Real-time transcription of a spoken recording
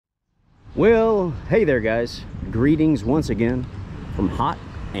Well, hey there guys. Greetings once again from hot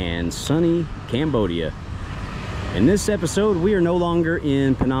and sunny Cambodia. In this episode, we are no longer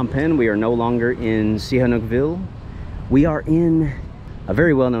in Phnom Penh. We are no longer in Sihanoukville. We are in a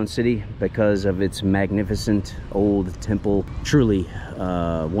very well-known city because of its magnificent old temple. Truly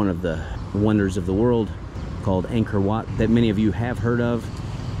one of the wonders of the world, called Angkor Wat, that many of you have heard of.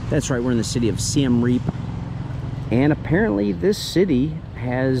 That's right, we're in the city of Siem Reap. And apparently this city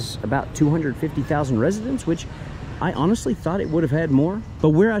has about 250,000 residents, which I honestly thought it would have had more. But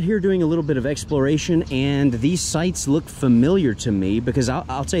we're out here doing a little bit of exploration, and these sites look familiar to me because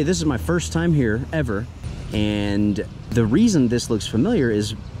I'll tell you, this is my first time here ever. And the reason this looks familiar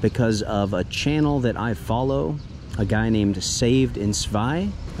is because of a channel that I follow, a guy named Saved in Svai,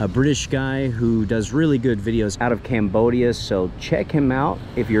 a British guy who does really good videos out of Cambodia. So check him out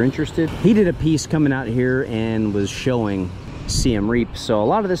if you're interested. He did a piece coming out here and was showing Siem Reap. So a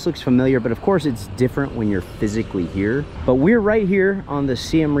lot of this looks familiar, but of course it's different when you're physically here. But we're right here on the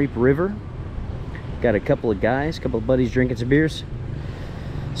Siem Reap River. Got a couple of guys, a couple of buddies drinking some beers.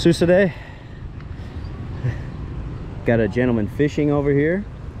 Susade. Got a gentleman fishing over here.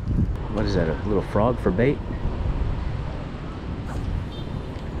 What is that, a little frog for bait?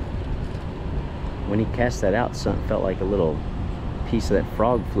 When he cast that out, something felt like a little piece of that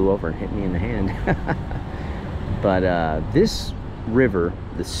frog flew over and hit me in the hand. But this river,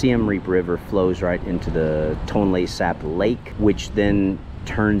 the Siem Reap River, flows right into the Tonle Sap Lake, which then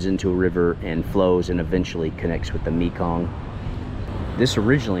turns into a river and flows and eventually connects with the Mekong. This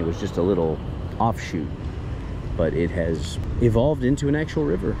originally was just a little offshoot, but it has evolved into an actual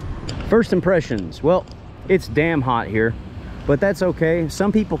river. First impressions, well, it's damn hot here, but that's okay.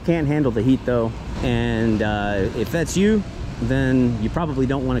 Some people can't handle the heat though, and if that's you, then you probably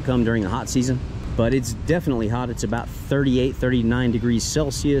don't want to come during the hot season. But it's definitely hot. It's about 38, 39 degrees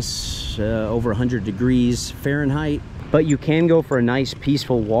Celsius, over 100 degrees Fahrenheit. But you can go for a nice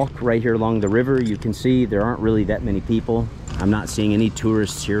peaceful walk right here along the river. You can see there aren't really that many people. I'm not seeing any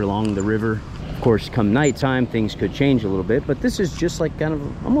tourists here along the river. Of course, come nighttime, things could change a little bit, but this is just like kind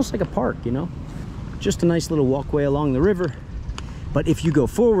of almost like a park, you know? Just a nice little walkway along the river. But if you go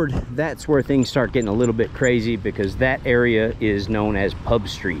forward, that's where things start getting a little bit crazy, because that area is known as Pub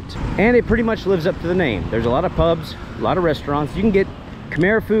Street. And it pretty much lives up to the name. There's a lot of pubs, a lot of restaurants. You can get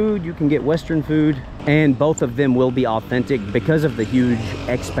Khmer food, you can get Western food, and both of them will be authentic because of the huge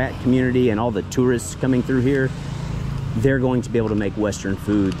expat community and all the tourists coming through here. They're going to be able to make Western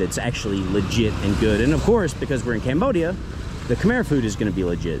food that's actually legit and good. And of course, because we're in Cambodia, the Khmer food is going to be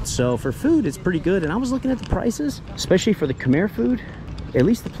legit. So for food, it's pretty good. And I was looking at the prices, especially for the Khmer food. At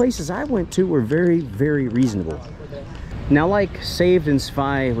least the places I went to were very, very reasonable. Now, like Saved in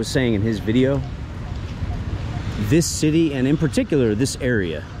Svai was saying in his video, this city, and in particular this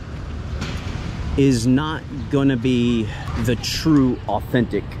area, is not going to be the true,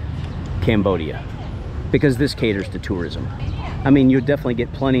 authentic Cambodia, because this caters to tourism. I mean, you'll definitely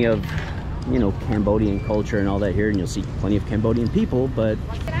get plenty of, you know, Cambodian culture and all that here, and you'll see plenty of Cambodian people, but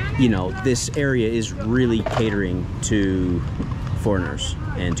you know, this area is really catering to foreigners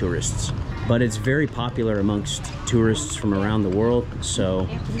and tourists. But it's very popular amongst tourists from around the world, so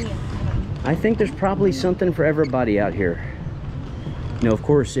I think there's probably something for everybody out here. You know, of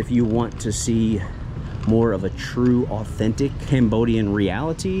course, if you want to see more of a true, authentic Cambodian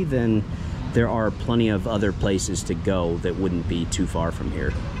reality, then there are plenty of other places to go that wouldn't be too far from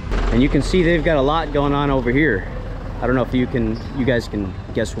here. And you can see they've got a lot going on over here. I don't know if you guys can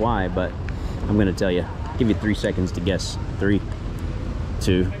guess why, but I'm gonna tell you. Give you 3 seconds to guess. 3,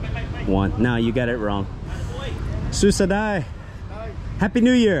 2, 1. No, you got it wrong. Susadai. Happy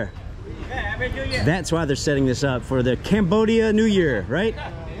New Year. Yeah, Happy New Year. That's why they're setting this up for the Cambodia New Year, right?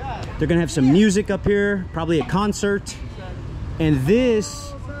 They're gonna have some music up here, probably a concert. And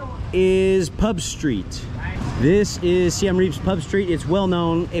this is Pub Street. This is Siem Reap's Pub Street. It's well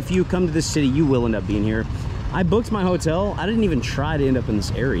known. If you come to this city, you will end up being here. I booked my hotel. I didn't even try to end up in this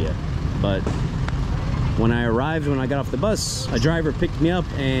area, but when I arrived, when I got off the bus, a driver picked me up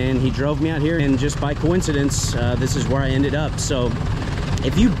and he drove me out here, and just by coincidence, this is where I ended up. So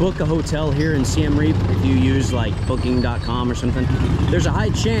if you book a hotel here in Siem Reap, if you use like booking.com or something, there's a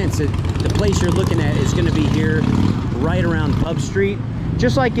high chance that the place you're looking at is going to be here right around Pub Street.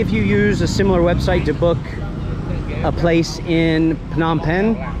 Just like if you use a similar website to book a place in Phnom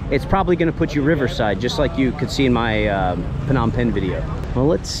Penh, it's probably going to put you riverside, just like you could see in my Phnom Penh video. Well,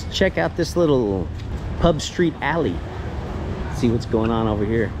 let's check out this little Pub Street alley. See what's going on over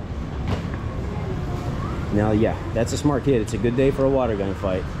here. Now, yeah, that's a smart kid. It's a good day for a water gun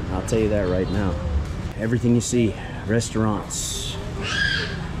fight. I'll tell you that right now. Everything you see, restaurants,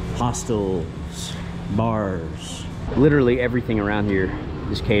 hostels, bars. Literally everything around here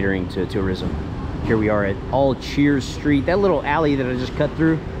is catering to tourism. Here we are at All Cheers Street. That little alley that I just cut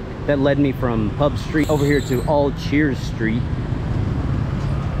through, that led me from Pub Street over here to All Cheers Street,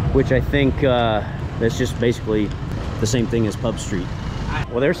 which I think that's just basically the same thing as Pub Street.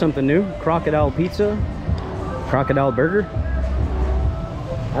 Well, there's something new. Crocodile pizza, crocodile burger.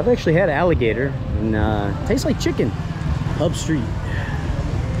 I've actually had alligator, and it tastes like chicken. Pub Street.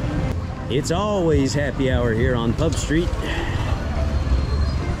 It's always happy hour here on Pub Street.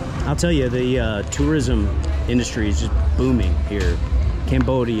 I'll tell you, the tourism industry is just booming here.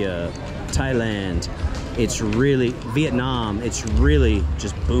 Cambodia, Thailand, it's really, Vietnam, it's really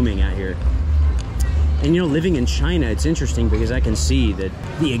just booming out here. And you know, living in China, it's interesting because I can see that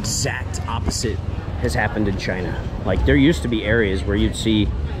the exact opposite has happened in China. Like, there used to be areas where you'd see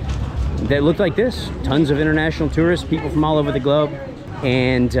that looked like this. Tons of international tourists, people from all over the globe.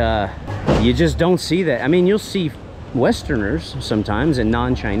 And you just don't see that. I mean, you'll see Westerners sometimes and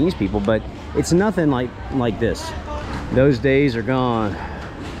non-Chinese people, but it's nothing like this. Those days are gone.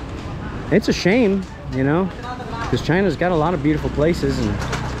 It's a shame, you know, because China's got a lot of beautiful places, and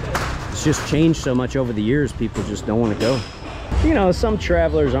it's just changed so much over the years. People just don't want to go. You know, some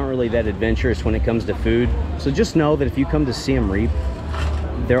travelers aren't really that adventurous when it comes to food, so just know that if you come to Siem Reap,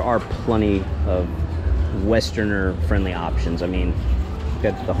 there are plenty of Westerner friendly options. I mean,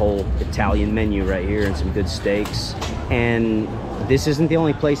 got the whole Italian menu right here and some good steaks. And this isn't the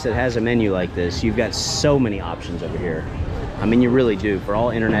only place that has a menu like this. You've got so many options over here. I mean, you really do. For all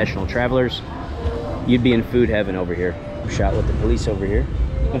international travelers, you'd be in food heaven over here. Shot with the police over here.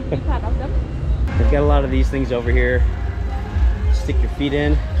 They've got a lot of these things over here. Stick your feet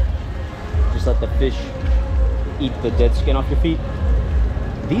in. Just let the fish eat the dead skin off your feet.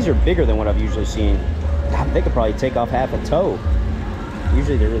 These are bigger than what I've usually seen. They could probably take off half a toe.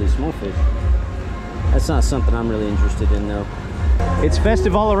 Usually they're really small fish. That's not something I'm really interested in though. It's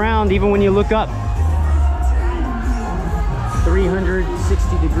festive all around, even when you look up.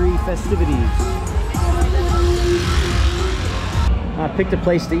 360-degree festivities. I picked a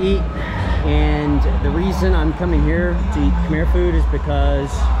place to eat, and the reason I'm coming here to eat Khmer food is because,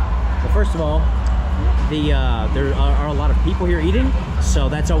 well, first of all, there are a lot of people here eating, so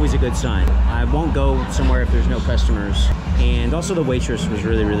that's always a good sign. I won't go somewhere if there's no customers. And also the waitress was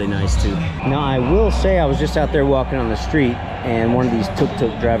really, really nice too. Now I will say, I was just out there walking on the street, and one of these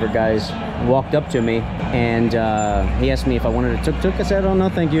tuk-tuk driver guys walked up to me, and he asked me if I wanted a tuk-tuk. I said, oh no,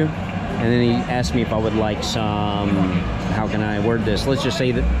 thank you. And then he asked me if I would like some, how can I word this? Let's just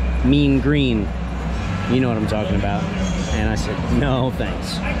say that mean green. You know what I'm talking about. And I said, no,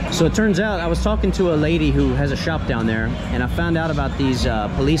 thanks. So it turns out I was talking to a lady who has a shop down there, and I found out about these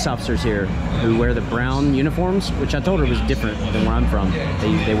police officers here who wear the brown uniforms, which I told her was different than where I'm from.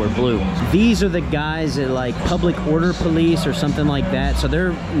 They wear blue. These are the guys that like public order police or something like that. So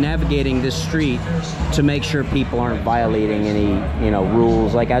they're navigating this street to make sure people aren't violating any, you know,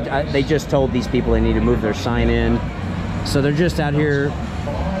 rules. Like they just told these people they need to move their sign in. So they're just out here.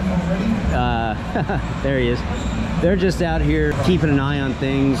 There he is. They're just out here keeping an eye on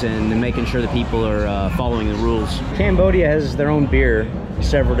things and making sure that people are following the rules. Cambodia has their own beer,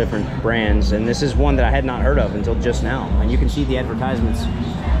 several different brands, and this is one that I had not heard of until just now. And you can see the advertisements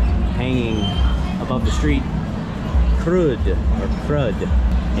hanging above the street. Crud, or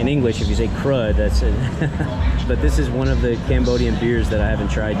crud. In English, if you say crud, that's it. But this is one of the Cambodian beers that I haven't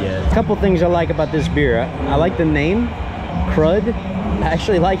tried yet. A couple things I like about this beer. I like the name, crud. I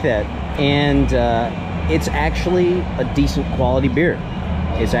actually like that. And it's actually a decent quality beer.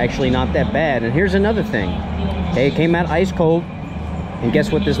 It's actually not that bad. And here's another thing. Hey, it came out ice cold. And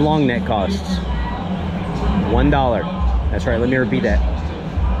guess what this long neck costs? $1. That's right, let me repeat that.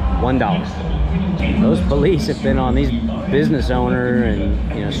 $1. Those police have been on these business owner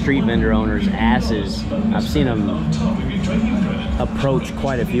and, you know, street vendor owners' asses. I've seen them approach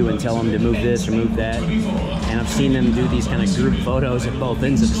quite a few and tell them to move this or move that. And I've seen them do these kind of group photos at both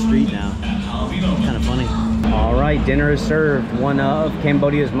ends of the street now. Kind of funny. All right, dinner is served. One of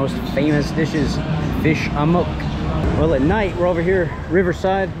Cambodia's most famous dishes, fish amok. Well, at night, we're over here,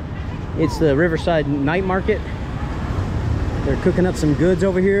 Riverside. It's the Riverside night market. They're cooking up some goods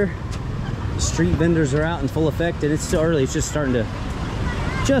over here. Street vendors are out in full effect, and it's still early. It's just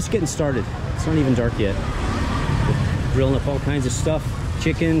getting started. It's not even dark yet. They're grilling up all kinds of stuff.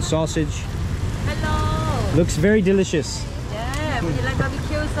 Chicken, sausage. Hello. Looks very delicious. Yeah, would you like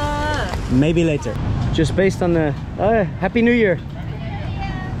barbecue, sir? Maybe later. Just based on the, Happy New Year.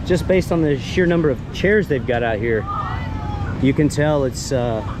 Just based on the sheer number of chairs they've got out here, you can tell it's,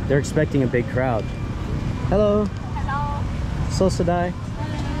 they're expecting a big crowd. Hello. Hello. So Sadai.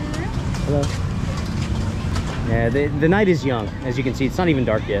 Hello. Yeah, the night is young. As you can see, it's not even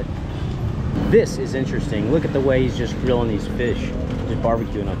dark yet. This is interesting. Look at the way he's just grilling these fish. Just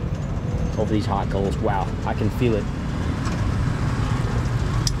barbecuing them over these hot coals. Wow, I can feel it.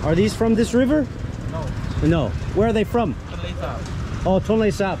 Are these from this river? No. No. Where are they from? Tonle Sap. Oh,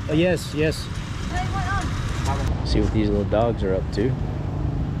 Tonle Sap. Oh, yes, yes. See what these little dogs are up to.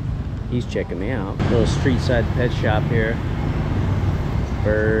 He's checking me out. Little street side pet shop here.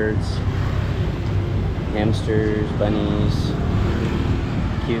 Birds, hamsters, bunnies,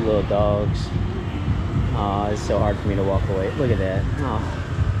 cute little dogs. Oh, it's so hard for me to walk away. Look at that.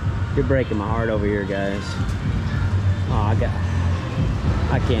 Oh, you're breaking my heart over here, guys. Oh,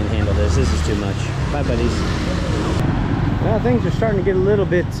 I can't handle this. This is too much. Bye, buddies. Well, things are starting to get a little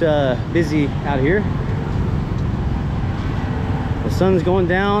bit busy out here. The sun's going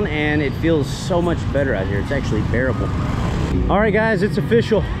down and it feels so much better out here. It's actually bearable. All right, guys, it's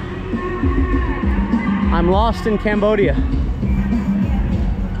official. I'm lost in Cambodia.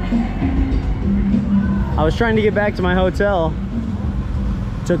 I was trying to get back to my hotel.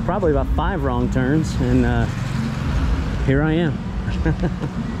 Took probably about 5 wrong turns, and here I am.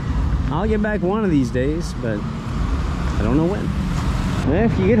 I'll get back one of these days, but I don't know when.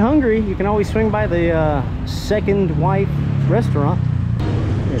 If you get hungry, you can always swing by the Second Wife restaurant.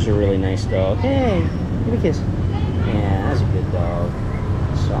 There's a really nice dog. Hey, give me a kiss. Yeah, that's a good dog.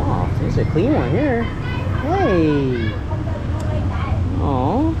 Soft. There's a clean one here. Hey.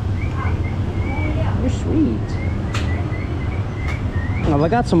 Aw. You're sweet. Well, I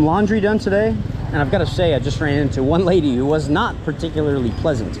got some laundry done today, and I've got to say, I just ran into one lady who was not particularly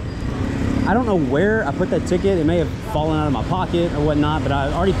pleasant. I don't know where I put that ticket. It may have fallen out of my pocket or whatnot, but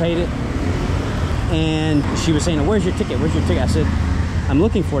I already paid it. And she was saying, where's your ticket? Where's your ticket? I said, I'm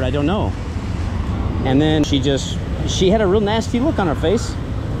looking for it. I don't know. And then she had a real nasty look on her face.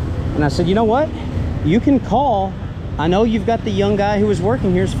 And I said, you know what? You can call. I know you've got the young guy who was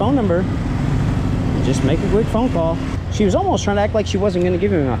working here's phone number. Just make a quick phone call. She was almost trying to act like she wasn't going to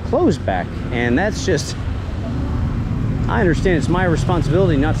give me my clothes back. And that's just, I understand it's my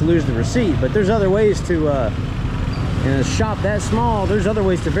responsibility not to lose the receipt, but there's other ways to, in a shop that small, there's other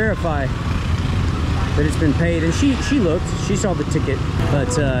ways to verify that it's been paid. And she looked, she saw the ticket,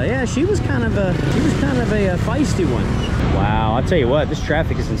 but yeah, she was kind of a feisty one. Wow, I'll tell you what, this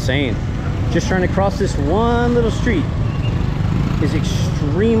traffic is insane. Just trying to cross this one little street is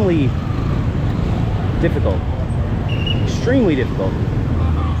extremely difficult. Extremely difficult.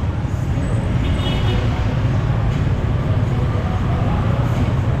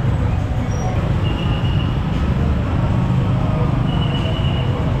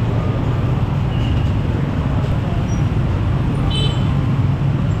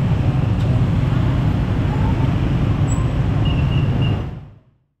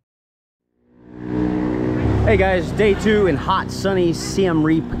 Hey guys, day 2 in hot, sunny Siem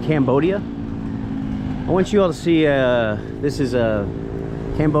Reap, Cambodia. I want you all to see, this is a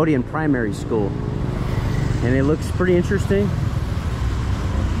Cambodian primary school. And it looks pretty interesting.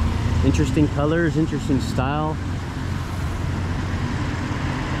 Interesting colors, interesting style.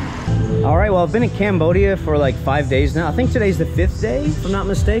 All right, well, I've been in Cambodia for like 5 days now. I think today's the 5th day, if I'm not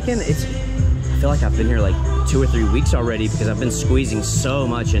mistaken. I feel like I've been here like 2 or 3 weeks already because I've been squeezing so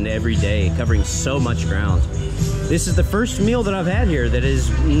much into every day, covering so much ground. This is the first meal that I've had here that has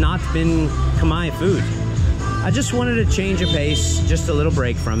not been Khmer food. I just wanted a change of pace, just a little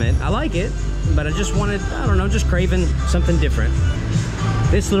break from it. I like it, but I just wanted, I don't know, just craving something different.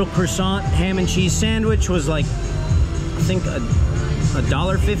 This little croissant ham and cheese sandwich was like, I think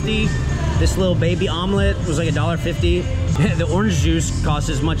 $1.50. This little baby omelet was like $1.50. The orange juice costs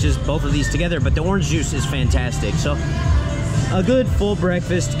as much as both of these together, but the orange juice is fantastic. So a good full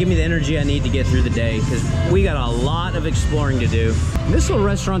breakfast to give me the energy I need to get through the day, because we got a lot of exploring to do. This little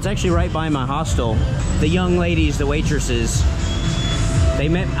restaurant's actually right by my hostel. The young ladies, the waitresses, I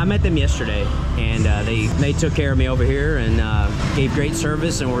met them yesterday, and they took care of me over here and gave great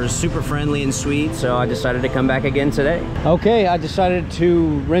service and were super friendly and sweet. So I decided to come back again today. Okay, I decided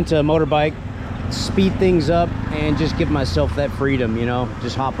to rent a motorbike, speed things up, and just give myself that freedom, you know,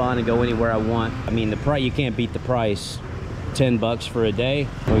 just hop on and go anywhere I want. I mean, the price, you can't beat the price. 10 bucks for a day.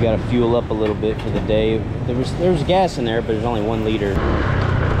 We got to fuel up a little bit for the day. There was gas in there, but there's only 1 liter.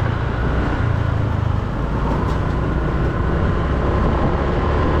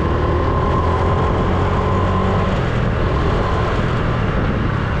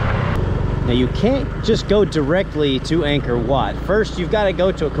 Now you can't just go directly to Angkor Wat. First, you've got to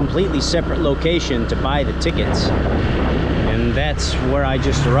go to a completely separate location to buy the tickets. And that's where I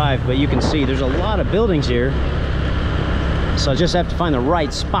just arrived. But you can see there's a lot of buildings here. So I just have to find the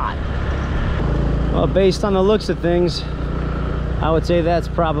right spot. Well, based on the looks of things, I would say that's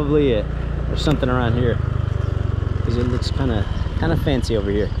probably it. There's something around here because it looks kind of fancy over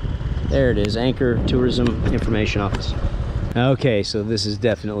here. There it is, Angkor Tourism Information Office. Okay, so this is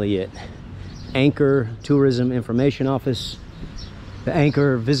definitely it. Angkor Tourism Information Office, the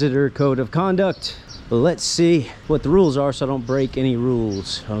Angkor Visitor Code of Conduct. Let's see what the rules are so I don't break any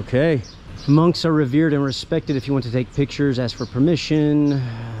rules. Okay. Monks are revered and respected. If you want to take pictures, ask for permission.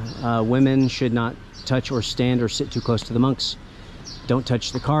 Women should not touch or stand or sit too close to the monks. Don't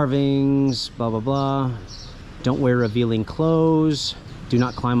touch the carvings, blah, blah, blah. Don't wear revealing clothes. Do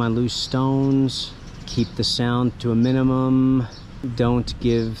not climb on loose stones. Keep the sound to a minimum. Don't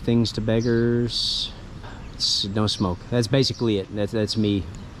give things to beggars. Don't smoke. That's basically it. That's me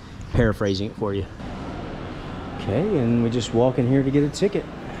paraphrasing it for you. Okay, and we just walk in here to get a ticket.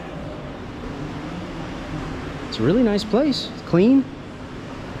 It's a really nice place. It's clean,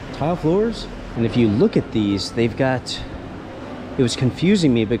 tile floors. And if you look at these, they've got, it was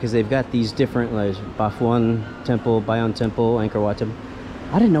confusing me because they've got these different, like Bafuan Temple, Bayon Temple, Angkor Wat Temple.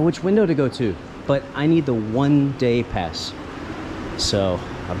 I didn't know which window to go to, but I need the 1-day pass. So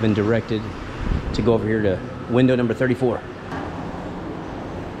I've been directed to go over here to window number 34.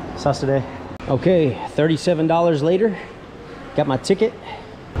 Sauce today. Okay, $37 later, got my ticket.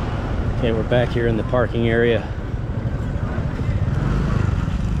 Okay, we're back here in the parking area.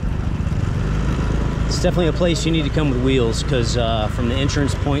 It's definitely a place you need to come with wheels because from the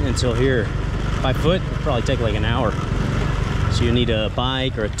entrance point until here, by foot, it'll probably take like an hour. So you need a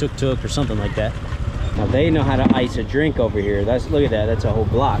bike or a tuk-tuk or something like that. Now they know how to ice a drink over here. Look at that, that's a whole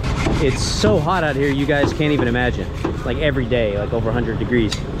block. It's so hot out here, you guys can't even imagine. Like every day, like over 100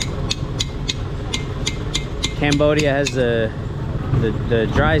 degrees. Cambodia has the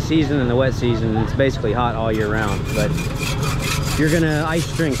dry season and the wet season. It's basically hot all year round. But if you're gonna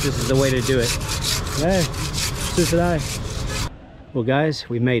ice drinks, this is the way to do it. Hey, so should I. Well guys,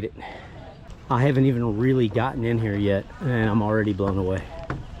 we made it. I haven't even really gotten in here yet and I'm already blown away.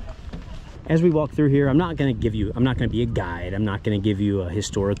 As we walk through here, I'm not gonna be a guide. I'm not gonna give you a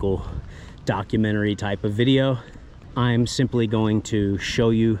historical documentary type of video. I'm simply going to show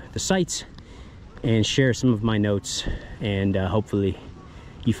you the sights and share some of my notes, and hopefully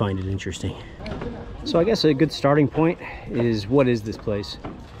you find it interesting. So I guess a good starting point is, what is this place?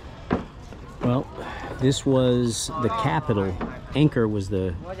 Well, this was the capital. Angkor was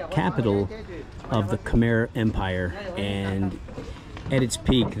the capital of the Khmer Empire, and at its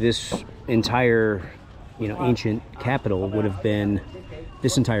peak, this entire, ancient capital would have been,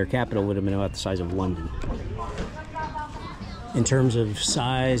 about the size of London. In terms of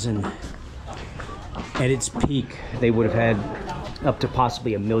size, and at its peak, they would have had up to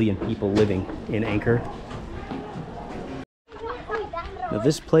possibly 1 million people living in Angkor. Now,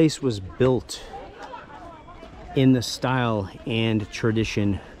 this place was built in the style and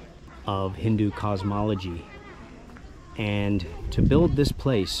tradition of Hindu cosmology. And to build this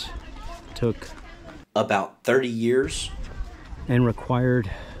place took about 30 years and required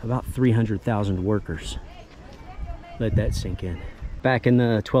about 300,000 workers. Let that sink in. Back in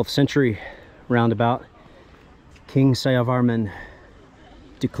the 12th century, roundabout, King Sayavarman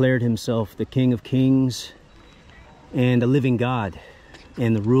declared himself the King of Kings and a living God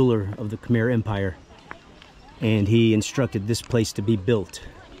and the ruler of the Khmer Empire. And he instructed this place to be built.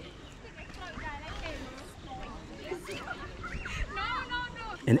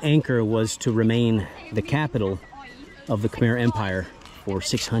 And Angkor was to remain the capital of the Khmer Empire for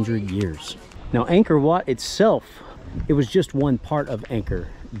 600 years. Now, Angkor Wat itself, it was just one part of Angkor,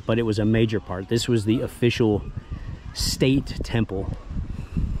 but it was a major part. This was the official state temple.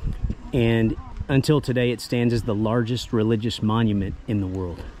 And until today, it stands as the largest religious monument in the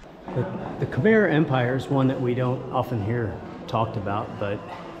world. The Khmer Empire is one that we don't often hear talked about, but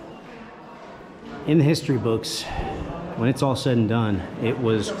in the history books, when it's all said and done, it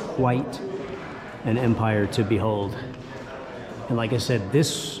was quite an empire to behold. And like I said,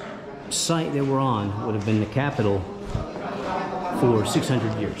 this site that we're on would have been the capital for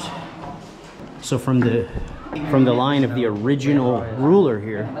 600 years. So from the line of the original ruler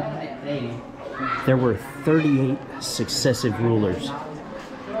here, there were 38 successive rulers,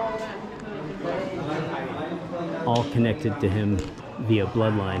 all connected to him via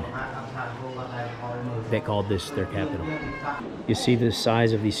bloodline, that called this their capital. You see the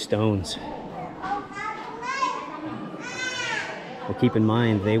size of these stones. Well, keep in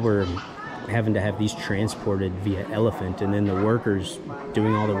mind, they were having to have these transported via elephant, and then the workers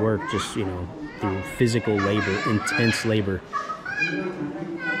doing all the work just, through physical labor, intense labor.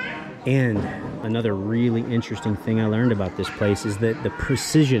 And another really interesting thing I learned about this place is that the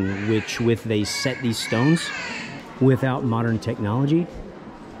precision with they set these stones without modern technology,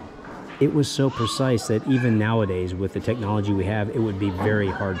 it was so precise that even nowadays with the technology we have, it would be very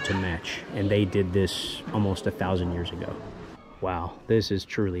hard to match. And they did this almost 1,000 years ago. Wow, this is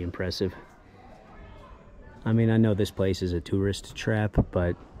truly impressive. I mean, I know this place is a tourist trap,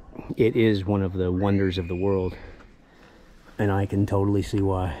 but it is one of the wonders of the world. And I can totally see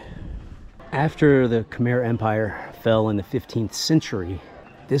why. After the Khmer Empire fell in the 15th century,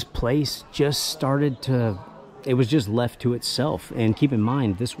 this place just started to, it was just left to itself. And keep in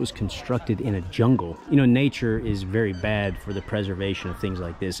mind, this was constructed in a jungle. You know, nature is very bad for the preservation of things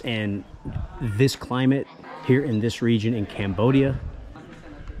like this. And this climate here in this region in Cambodia,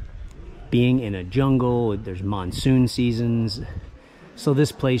 being in a jungle, there's monsoon seasons. So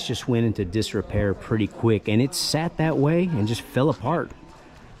this place just went into disrepair pretty quick, and it sat that way and just fell apart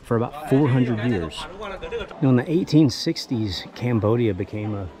for about 400 years. Now, in the 1860s, Cambodia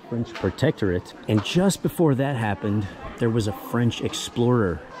became a French protectorate, and just before that happened, there was a French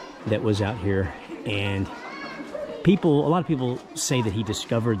explorer that was out here, and a lot of people say that he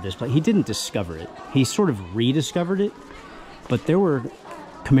discovered this place. He didn't discover it. He sort of rediscovered it, but there were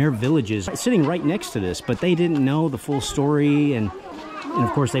Khmer villages sitting right next to this, but they didn't know the full story, and of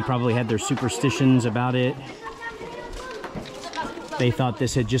course they probably had their superstitions about it. They thought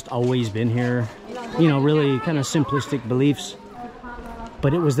this had just always been here, you know, really kind of simplistic beliefs.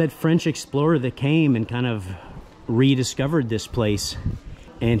 But it was that French explorer that came and kind of rediscovered this place,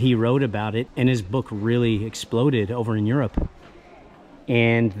 and he wrote about it, and his book really exploded over in Europe,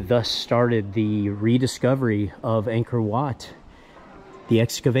 and thus started the rediscovery of Angkor Wat. The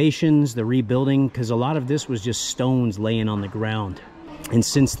excavations, the rebuilding, because a lot of this was just stones laying on the ground. And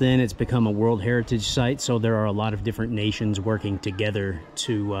since then, it's become a World Heritage Site, so there are a lot of different nations working together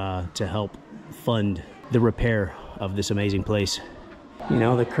to help fund the repair of this amazing place. You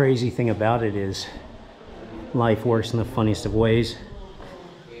know, the crazy thing about it is life works in the funniest of ways.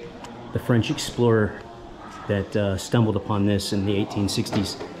 The French explorer that stumbled upon this in the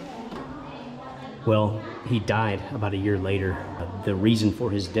 1860s, well, he died about a year later. The reason for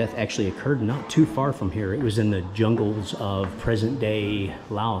his death actually occurred not too far from here. It was in the jungles of present-day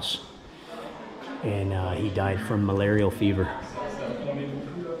Laos, and he died from malarial fever.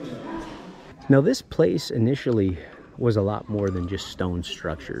 Now, this place initially was a lot more than just stone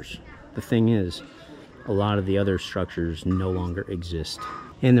structures. The thing is, a lot of the other structures no longer exist.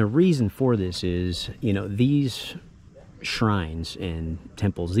 And the reason for this is, you know, these shrines and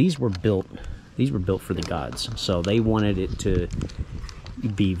temples, these were built for the gods. So they wanted it to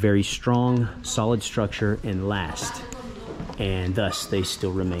be very strong, solid structure, and last. And thus, they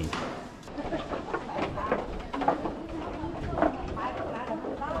still remain.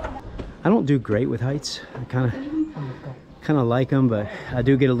 I don't do great with heights. I kind of like them, but I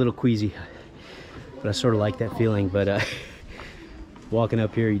do get a little queasy. But I sort of like that feeling. But walking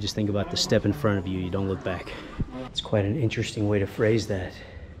up here, you just think about the step in front of you. You don't look back. It's quite an interesting way to phrase that.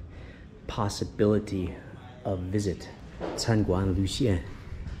 Possibility of visit. It's telling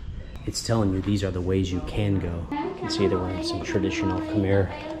you these are the ways you can go. You can see they're wearing some traditional Khmer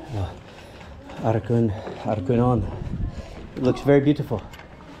arakun on. It looks very beautiful.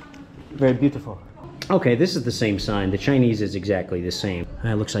 Very beautiful. Okay, this is the same sign. The Chinese is exactly the same.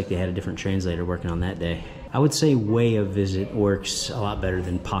 It looks like they had a different translator working on that day. I would say way of visit works a lot better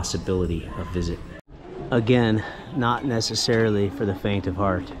than possibility of visit. Again, not necessarily for the faint of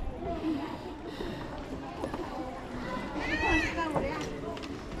heart.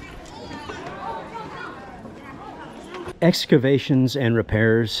 Excavations and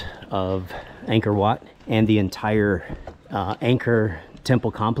repairs of Angkor Wat and the entire Angkor temple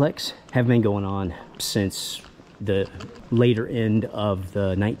complex have been going on since the later end of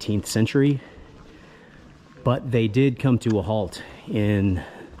the 19th century, but they did come to a halt in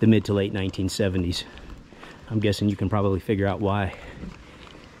the mid to late 1970s. I'm guessing you can probably figure out why.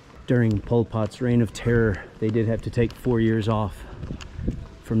 During Pol Pot's reign of terror, they did have to take 4 years off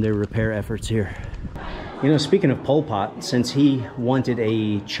from their repair efforts here. You know, speaking of Pol Pot, since he wanted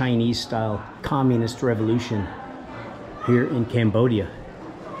a Chinese-style communist revolution here in Cambodia,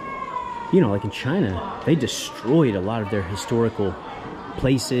 you know, like in China, they destroyed a lot of their historical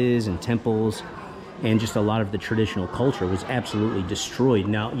places and temples, and just a lot of the traditional culture was absolutely destroyed.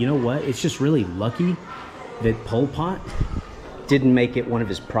 Now, you know what? It's just really lucky that Pol Pot didn't make it one of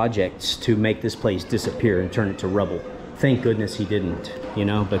his projects to make this place disappear and turn it to rubble. Thank goodness he didn't, you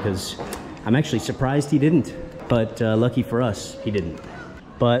know, because I'm actually surprised he didn't, but lucky for us, he didn't.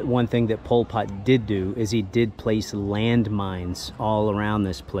 But one thing that Pol Pot did do is he did place landmines all around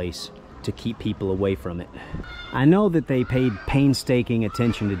this place to keep people away from it. I know that they paid painstaking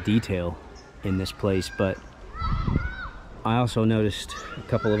attention to detail in this place, but I also noticed a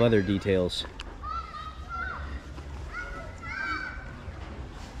couple of other details.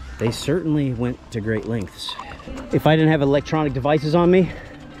 They certainly went to great lengths. If I didn't have electronic devices on me,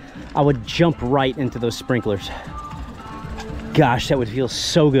 I would jump right into those sprinklers. Gosh, that would feel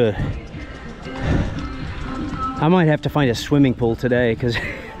so good. I might have to find a swimming pool today because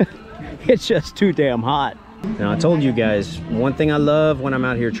it's just too damn hot. Now, I told you guys, one thing I love when I'm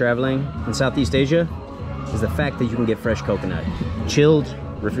out here traveling in Southeast Asia is the fact that you can get fresh coconut. Chilled,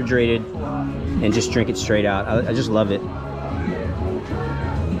 refrigerated, and just drink it straight out. I just love it.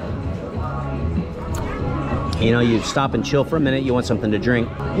 You know, you stop and chill for a minute, you want something to drink.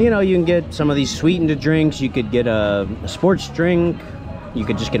 You know, you can get some of these sweetened drinks, you could get a sports drink, you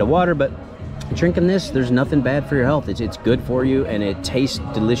could just get a water, but drinking this, there's nothing bad for your health. It's good for you and it tastes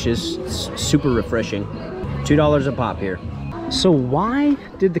delicious. It's super refreshing. $2 a pop here. So why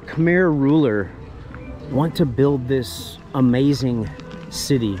did the Khmer ruler want to build this amazing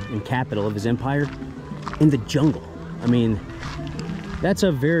city and capital of his empire in the jungle? I mean, that's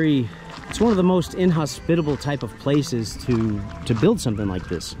it's one of the most inhospitable type of places to build something like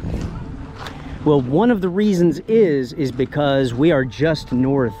this. Well, one of the reasons is because we are just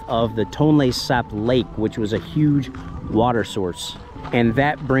north of the Tonle Sap Lake, which was a huge water source. And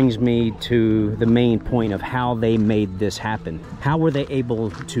that brings me to the main point of how they made this happen. How were they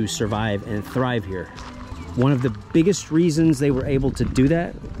able to survive and thrive here? One of the biggest reasons they were able to do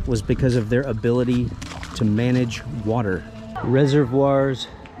that was because of their ability to manage water. Reservoirs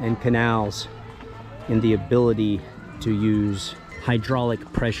and canals, and the ability to use hydraulic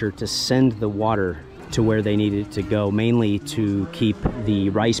pressure to send the water to where they needed to go, mainly to keep the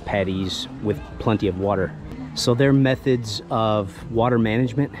rice paddies with plenty of water. So their methods of water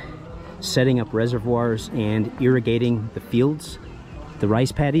management, setting up reservoirs and irrigating the fields, the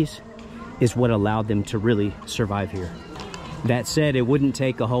rice paddies, is what allowed them to really survive here. That said, it wouldn't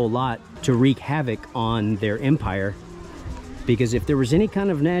take a whole lot to wreak havoc on their empire, because if there was any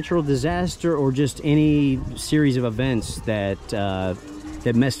kind of natural disaster or just any series of events that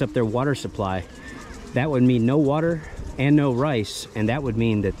that messed up their water supply, that would mean no water and no rice, and that would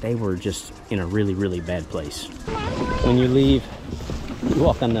mean that they were just in a really, really bad place. When you leave, you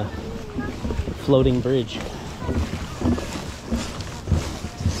walk on the floating bridge.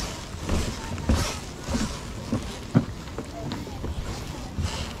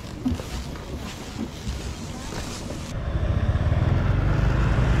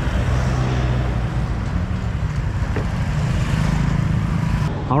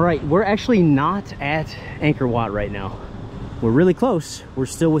 All right, we're actually not at Angkor Wat right now. We're really close. We're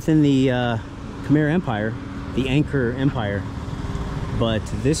still within the Khmer Empire, the Angkor Empire, but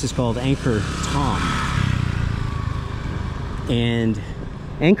this is called Angkor Thom. And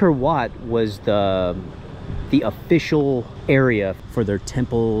Angkor Wat was the official area for their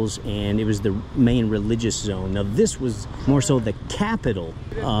temples, and it was the main religious zone. Now, this was more so the capital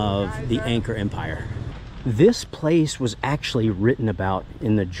of the Angkor Empire. This place was actually written about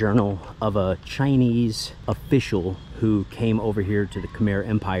in the journal of a Chinese official who came over here to the Khmer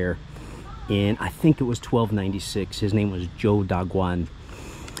Empire in, I think it was 1296. His name was Zhou Daguan.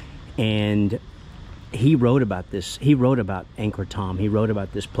 And he wrote about this. He wrote about Angkor Thom. He wrote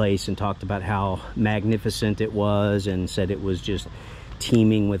about this place and talked about how magnificent it was and said it was just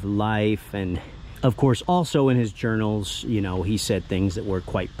teeming with life. And of course, also in his journals, you know, he said things that were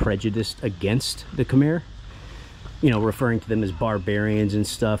quite prejudiced against the Khmer, you know, referring to them as barbarians and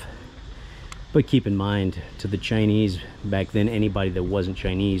stuff. But keep in mind, to the Chinese back then, anybody that wasn't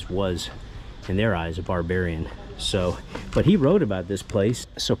Chinese was, in their eyes, a barbarian. So, but he wrote about this place,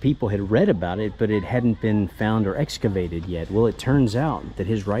 so people had read about it, but it hadn't been found or excavated yet. Well, it turns out that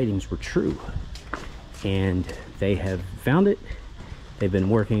his writings were true, and they have found it. They've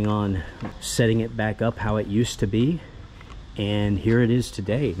been working on setting it back up how it used to be, and here it is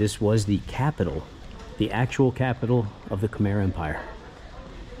today. This was the capital, the actual capital of the Khmer Empire.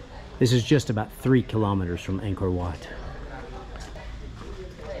 This is just about 3 kilometers from Angkor Wat.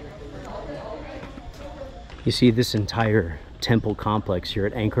 You see this entire temple complex here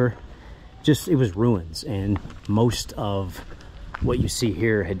at Angkor, it was ruins, and most of what you see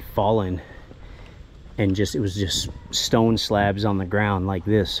here had fallen, and it was just stone slabs on the ground like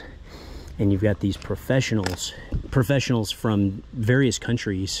this. And you've got these professionals from various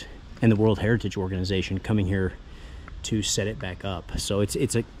countries and the World Heritage Organization coming here to set it back up. So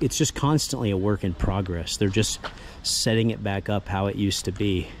it's just constantly a work in progress. They're just setting it back up how it used to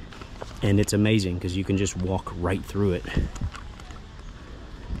be, and it's amazing because you can just walk right through it.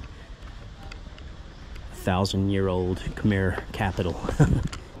 1,000-year-old Khmer capital.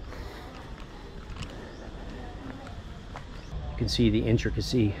 You can see the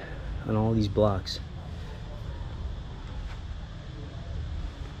intricacy on all these blocks.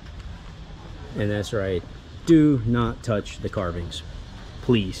 And that's right, do not touch the carvings.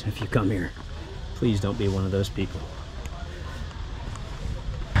 Please, if you come here, please don't be one of those people.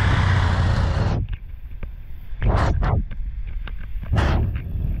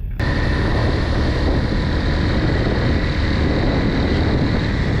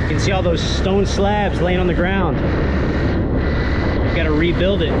 You can see all those stone slabs laying on the ground. You've got to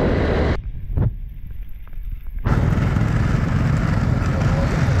rebuild it.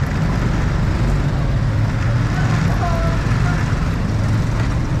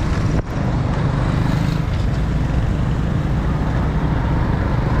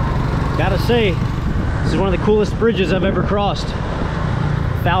 Gotta say, this is one of the coolest bridges I've ever crossed.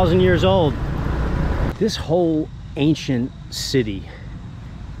 1,000 years old. This whole ancient city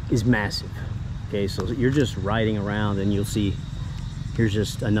is massive. Okay, so you're just riding around and you'll see, here's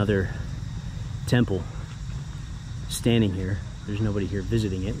just another temple standing here. There's nobody here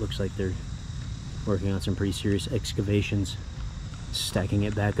visiting it. Looks like they're working on some pretty serious excavations, stacking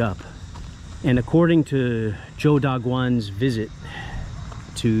it back up. And according to Joe Dagwan's visit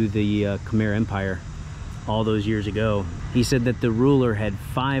to the Khmer Empire all those years ago, he said that the ruler had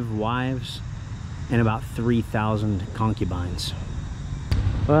 5 wives and about 3,000 concubines.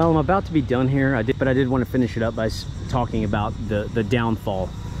 Well, I'm about to be done here, but I did want to finish it up by talking about the downfall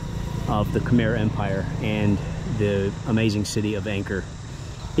of the Khmer Empire and the amazing city of Angkor.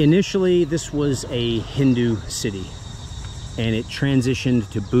 Initially, this was a Hindu city, and it transitioned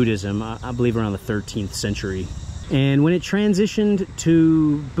to Buddhism, I believe around the 13th century. And when it transitioned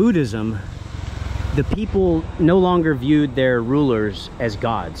to Buddhism, the people no longer viewed their rulers as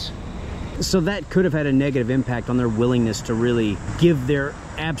gods. So that could have had a negative impact on their willingness to really give their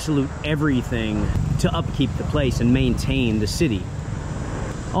absolute everything to upkeep the place and maintain the city.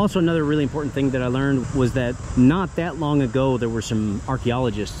 Also, another really important thing that I learned was that not that long ago, there were some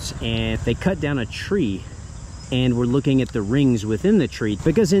archaeologists and they cut down a tree and were looking at the rings within the tree,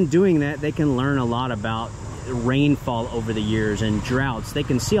 because in doing that, they can learn a lot about rainfall over the years and droughts. They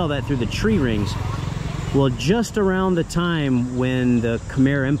can see all that through the tree rings. Well, just around the time when the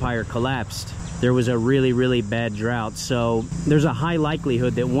Khmer Empire collapsed, there was a really, really bad drought. So there's a high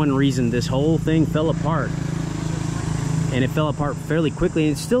likelihood that one reason this whole thing fell apart, and it fell apart fairly quickly,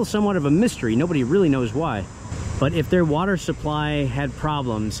 and it's still somewhat of a mystery. Nobody really knows why. But if their water supply had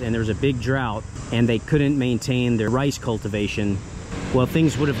problems and there was a big drought and they couldn't maintain their rice cultivation, well,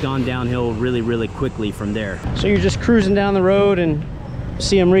 things would have gone downhill really, really quickly from there. So you're just cruising down the road in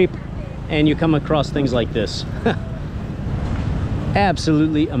Siem Reap and you come across things like this.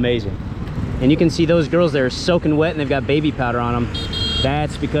 Absolutely amazing. And you can see those girls there soaking wet and they've got baby powder on them.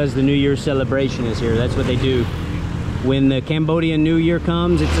 That's because the New Year celebration is here. That's what they do. When the Cambodian New Year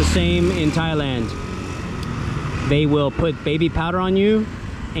comes, it's the same in Thailand. They will put baby powder on you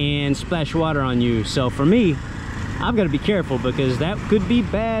and splash water on you. So for me, I've got to be careful because that could be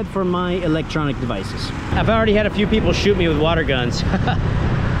bad for my electronic devices. I've already had a few people shoot me with water guns.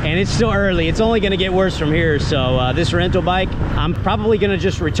 And it's still early. It's only going to get worse from here. So this rental bike, I'm probably going to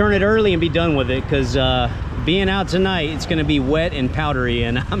just return it early and be done with it, because being out tonight, it's going to be wet and powdery,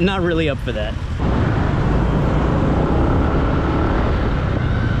 and I'm not really up for that.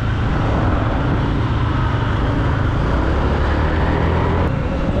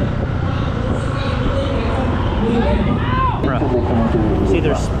 See,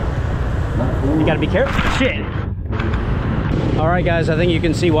 you got to be careful. Shit. All right, guys, I think you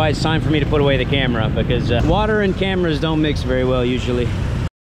can see why it's time for me to put away the camera, because water and cameras don't mix very well usually.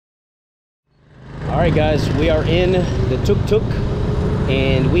 All right, guys, we are in the tuk-tuk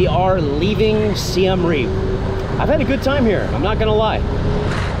and we are leaving Siem Reap. I've had a good time here, I'm not gonna lie.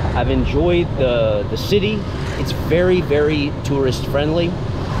 I've enjoyed the city. It's very, very tourist friendly.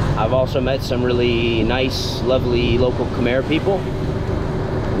 I've also met some really nice, lovely local Khmer people.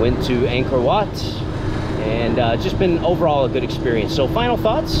 Went to Angkor Wat, and just been overall a good experience. So final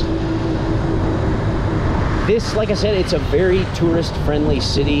thoughts. This, like I said, it's a very tourist friendly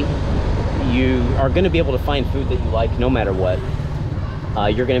city. You are going to be able to find food that you like no matter what.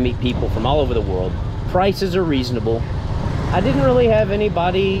 You're going to meet people from all over the world. Prices are reasonable. I didn't really have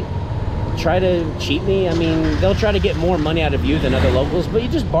anybody try to cheat me. I mean, they'll try to get more money out of you than other locals, but you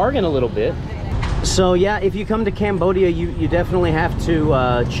just bargain a little bit. So yeah, if you come to Cambodia, you definitely have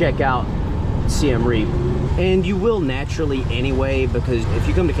to check out Siem Reap. And you will naturally anyway, because if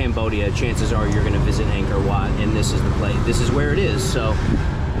you come to Cambodia, chances are you're going to visit Angkor Wat, and this is the place, this is where it is. So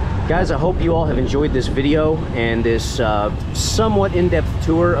guys, I hope you all have enjoyed this video and this somewhat in-depth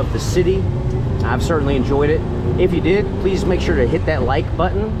tour of the city. I've certainly enjoyed it. If you did, please make sure to hit that like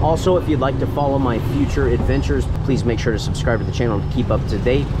button. Also, if you'd like to follow my future adventures, please make sure to subscribe to the channel to keep up to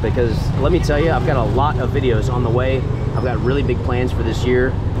date, because let me tell you, I've got a lot of videos on the way. I've got really big plans for this year.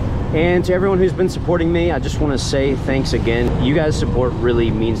 And to everyone who's been supporting me, I just want to say thanks again. You guys' support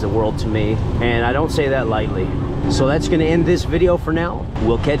really means the world to me, and I don't say that lightly. So that's going to end this video for now.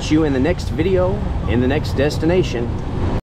 We'll catch you in the next video, in the next destination.